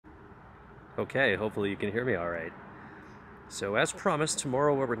Okay, hopefully you can hear me all right. So as promised,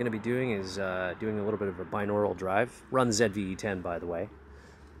 tomorrow what we're going to be doing is doing a little bit of a binaural drive. Run ZVE10, by the way.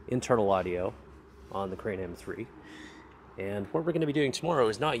 Internal audio on the Crane M3. And what we're going to be doing tomorrow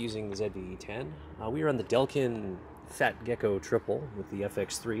is not using the ZVE10. We run the Delkin Fat Gecko Triple with the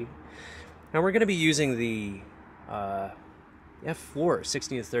FX3. And we're going to be using the F4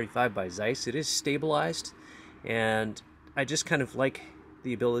 16-35 by Zeiss. It is stabilized, and I just kind of like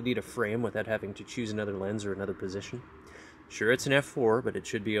the ability to frame without having to choose another lens or another position. Sure, it's an F4, but it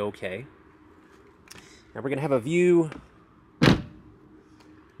should be okay. Now we're going to have a view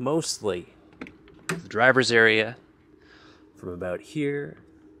mostly of the driver's area from about here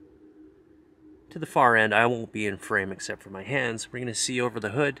to the far end. I won't be in frame except for my hands. We're going to see over the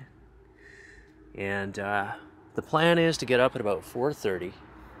hood, and the plan is to get up at about 4:30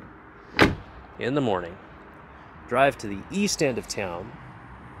 in the morning, drive to the east end of town,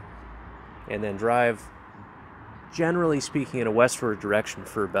 and then drive, generally speaking, in a westward direction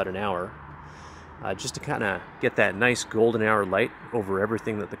for about an hour, just to kind of get that nice golden hour light over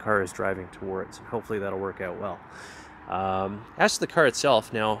everything that the car is driving towards, and hopefully that'll work out well. As to the car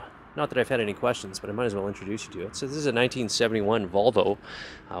itself, now, not that I've had any questions, but I might as well introduce you to it. So this is a 1971 Volvo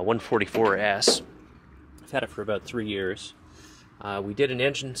 144S. I've had it for about 3 years. We did an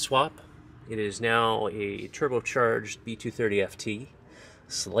engine swap. It is now a turbocharged B230 FT.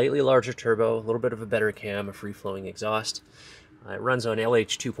 Slightly larger turbo, a little bit of a better cam, a free-flowing exhaust. It runs on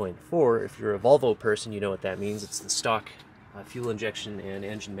LH 2.4. If you're a Volvo person, you know what that means. It's the stock fuel injection and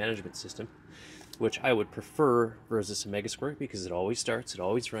engine management system, which I would prefer versus a Megasquirt because it always starts, it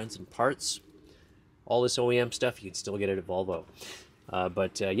always runs in parts. All this OEM stuff, you can still get it at Volvo.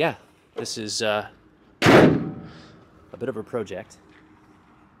 Yeah, this is a bit of a project,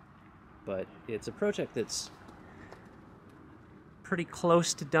 but it's a project that's pretty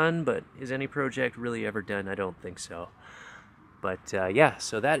close to done, but is any project really ever done? I don't think so. But yeah,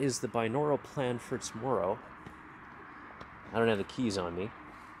 so that is the binaural plan for tomorrow. I don't have the keys on me,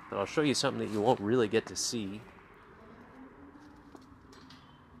 but I'll show you something that you won't really get to see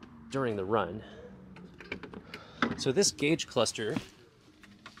during the run. So this gauge cluster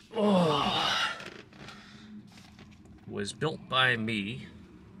was built by me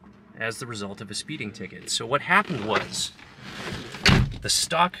as the result of a speeding ticket. So what happened was, the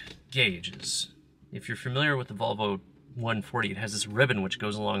stock gauges, if you're familiar with the Volvo 140, it has this ribbon which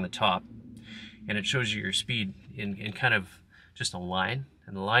goes along the top, and it shows you your speed in kind of just a line,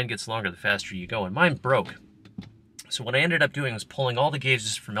 and the line gets longer the faster you go, and mine broke. So what I ended up doing was pulling all the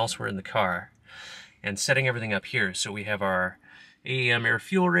gauges from elsewhere in the car and setting everything up here. So we have our AEM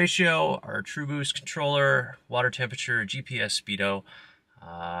air-fuel ratio, our True Boost controller, water temperature, GPS speedo,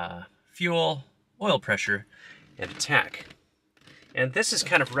 fuel, oil pressure, and attack. And this is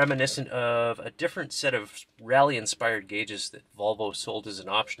kind of reminiscent of a different set of rally-inspired gauges that Volvo sold as an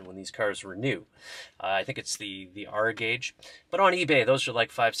option when these cars were new. I think it's the R gauge, but on eBay those are like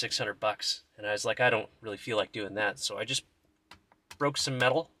 $500-600, and I was like, I don't really feel like doing that, so I just broke some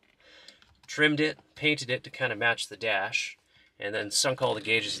metal, trimmed it, painted it to kind of match the dash, and then sunk all the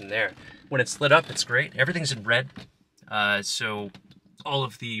gauges in there. When it's lit up, it's great. Everything's in red, so all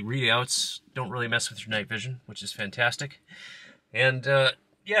of the readouts don't really mess with your night vision, which is fantastic. And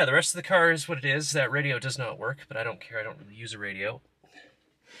yeah, the rest of the car is what it is. That radio does not work, but I don't care. I don't really use a radio.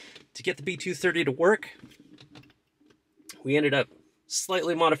 To get the B230 to work, we ended up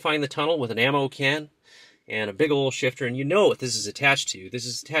slightly modifying the tunnel with an ammo can and a big old shifter. And you know what this is attached to. This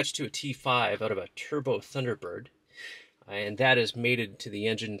is attached to a T5 out of a Turbo Thunderbird. And that is mated to the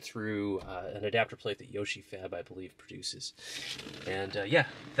engine through an adapter plate that Yoshi Fab, I believe, produces. And yeah,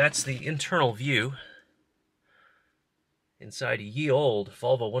 that's the internal view inside a ye old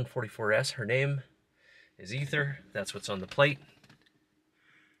Volvo 144S. Her name is Ether. That's what's on the plate.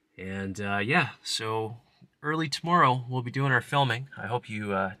 And yeah, so early tomorrow we'll be doing our filming. I hope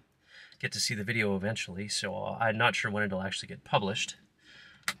you get to see the video eventually. So I'm not sure when it'll actually get published.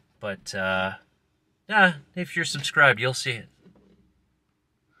 But yeah, if you're subscribed, you'll see it.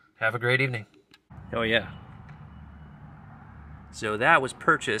 Have a great evening. Oh yeah. So that was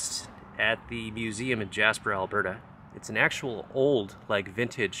purchased at the museum in Jasper, Alberta. It's an actual old, like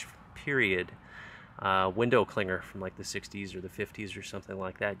vintage period window clinger from like the 60s or the 50s or something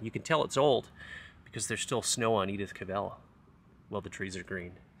like that. You can tell it's old because there's still snow on Edith Cavell while the trees are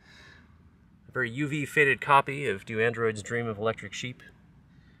green. A very UV faded copy of Do Androids Dream of Electric Sheep,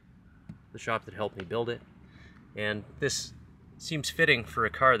 the shop that helped me build it. And this seems fitting for a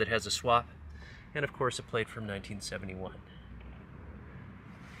car that has a swap, and of course a plate from 1971.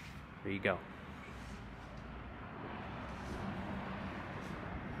 There you go.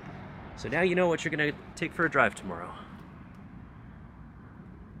 So now you know what you're going to take for a drive tomorrow.